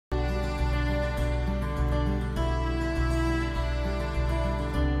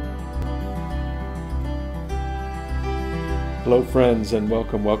Hello friends, and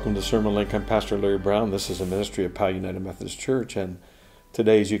welcome to SermonLink. I'm Pastor Larry Brown. This is a ministry of Powell United Methodist Church, and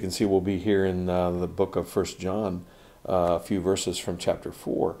today, as you can see, we'll be here in the book of 1 John, a few verses from chapter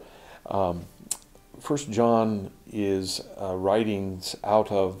 4. 1 John is writings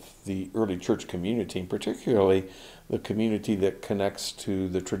out of the early church community, particularly the community that connects to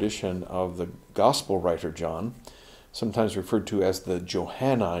the tradition of the gospel writer John, sometimes referred to as the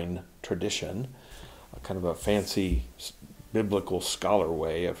Johannine tradition, kind of a fancy biblical scholar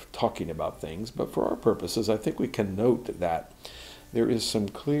way of talking about things. But for our purposes, I think we can note that there is some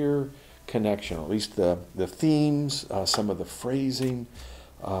clear connection, at least the themes, some of the phrasing,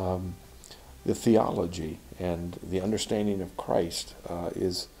 the theology, and the understanding of Christ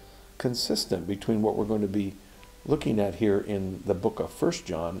is consistent between what we're going to be looking at here in the book of 1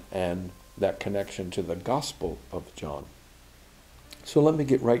 John and that connection to the Gospel of John. So let me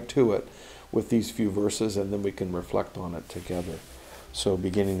get right to it with these few verses, and then we can reflect on it together. So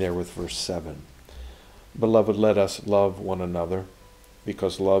beginning there with verse 7. Beloved, let us love one another,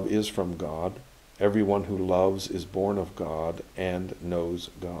 because love is from God. Everyone who loves is born of God and knows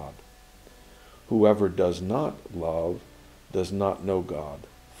God. Whoever does not love does not know God,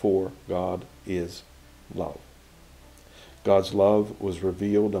 for God is love. God's love was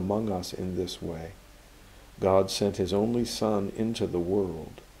revealed among us in this way. God sent his only Son into the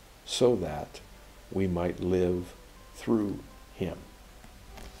world so that we might live through him.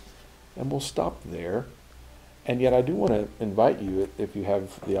 And we'll stop there. And yet I do want to invite you, if you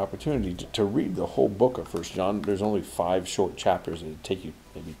have the opportunity, to read the whole book of 1 John. There's only 5 short chapters. It'll take you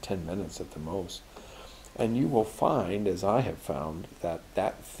maybe 10 minutes at the most. And you will find, as I have found, that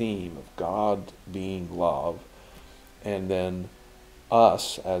that theme of God being love, and then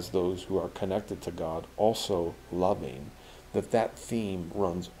us as those who are connected to God also loving, that theme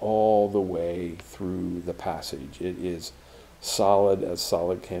runs all the way through the passage. It is solid as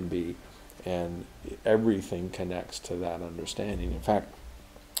solid can be, and everything connects to that understanding. In fact,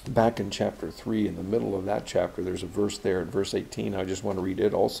 back in chapter 3, in the middle of that chapter, there's a verse there at verse 18. I just want to read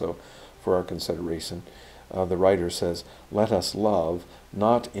it also for our consideration. The writer says, "Let us love,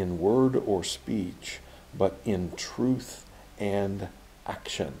 not in word or speech, but in truth and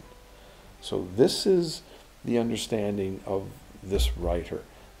action." So this is the understanding of this writer,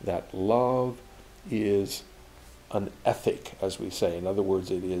 that love is an ethic, as we say. In other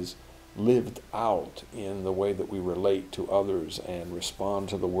words, it is lived out in the way that we relate to others and respond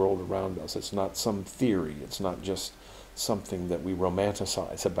to the world around us. It's not some theory. It's not just something that we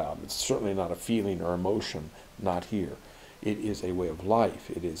romanticize about. It's certainly not a feeling or emotion, not here. It is a way of life.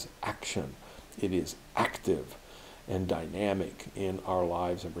 It is action. It is active and dynamic in our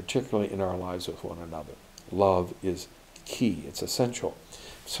lives, and particularly in our lives with one another. Love is key. It's essential.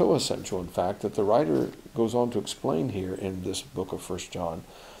 So essential, in fact, that the writer goes on to explain here in this book of 1 John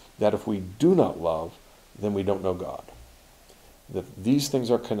that if we do not love, then we don't know God. That these things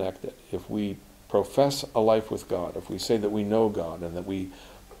are connected. If we profess a life with God, if we say that we know God and that we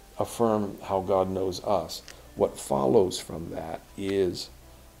affirm how God knows us, what follows from that is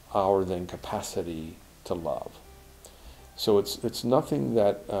our then capacity to love. So it's nothing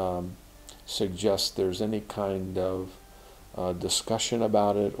that suggests there's any kind of discussion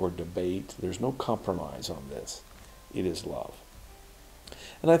about it or debate. There's no compromise on this. It is love.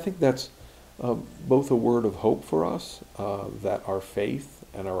 And I think that's both a word of hope for us, that our faith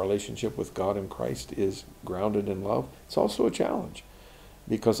and our relationship with God and Christ is grounded in love. It's also a challenge,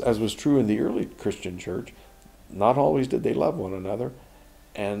 because as was true in the early Christian church, not always did they love one another,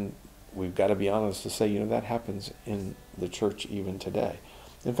 and we've got to be honest to say, that happens in the church even today.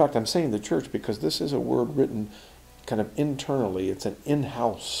 In fact, I'm saying the church because this is a word written kind of internally. It's an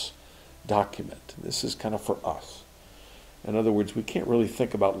in-house document. This is kind of for us. In other words, we can't really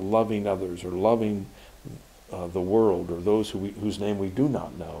think about loving others or loving the world or those whose name we do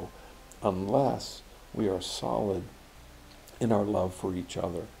not know unless we are solid in our love for each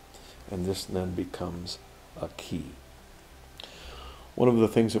other. And this then becomes a key. One of the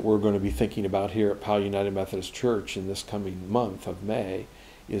things that we're going to be thinking about here at Powell United Methodist Church in this coming month of May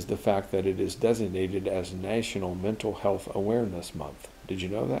is the fact that it is designated as National Mental Health Awareness Month. Did you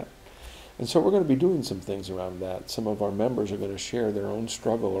know that? And so we're going to be doing some things around that. Some of our members are going to share their own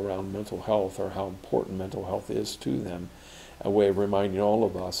struggle around mental health, or how important mental health is to them, a way of reminding all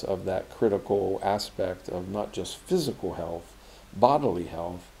of us of that critical aspect of not just physical health, bodily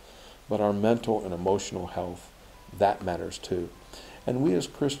health, but our mental and emotional health. That matters too. And we as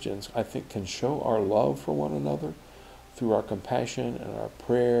Christians, I think, can show our love for one another through our compassion and our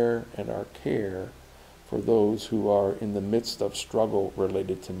prayer and our care for those who are in the midst of struggle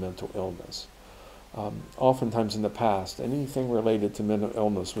related to mental illness. Oftentimes in the past, anything related to mental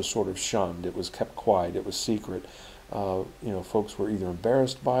illness was sort of shunned. It was kept quiet. It was secret. Folks were either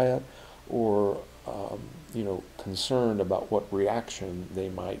embarrassed by it or, concerned about what reaction they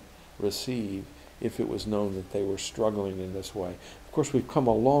might receive if it was known that they were struggling in this way. Of course, we've come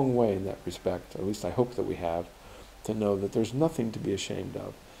a long way in that respect, at least I hope that we have, to know that there's nothing to be ashamed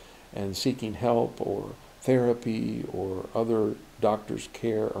of. And seeking help or therapy or other doctor's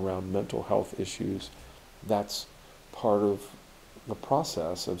care around mental health issues, that's part of the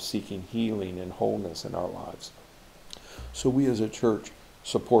process of seeking healing and wholeness in our lives. So we as a church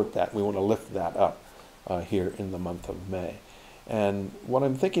support that. We want to lift that up here in the month of May. And what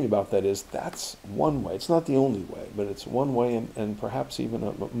I'm thinking about that is that's one way. It's not the only way, but it's one way and perhaps even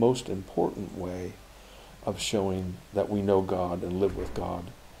a most important way of showing that we know God and live with God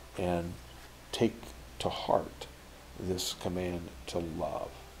and take to heart this command to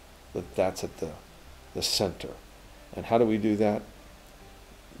love, that's at the center. And how do we do that?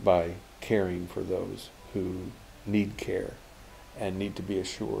 By caring for those who need care and need to be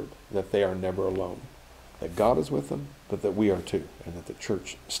assured that they are never alone, that God is with them, but that we are too, and that the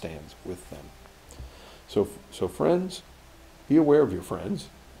church stands with them. So friends, be aware of your friends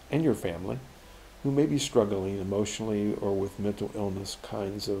and your family who may be struggling emotionally or with mental illness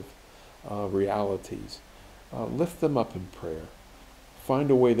kinds of realities. Lift them up in prayer.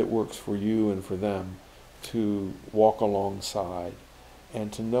 Find a way that works for you and for them to walk alongside,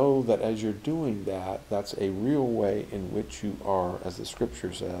 and to know that as you're doing that, that's a real way in which you are, as the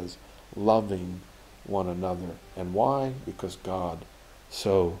scripture says, loving one another. And why? Because God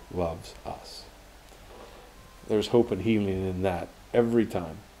so loves us. There's hope and healing in that every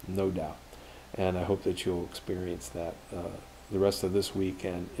time, no doubt. And I hope that you'll experience that the rest of this week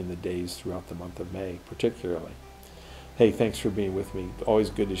and in the days throughout the month of May, particularly. Hey, thanks for being with me. Always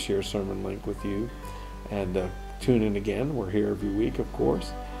good to share SermonLink with you. And tune in again. We're here every week, of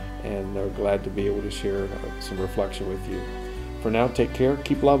course, and are glad to be able to share some reflection with you. For now, take care.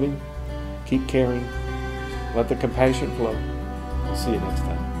 Keep loving. Keep caring. Let the compassion flow. We'll see you next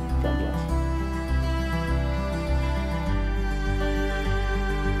time. God bless.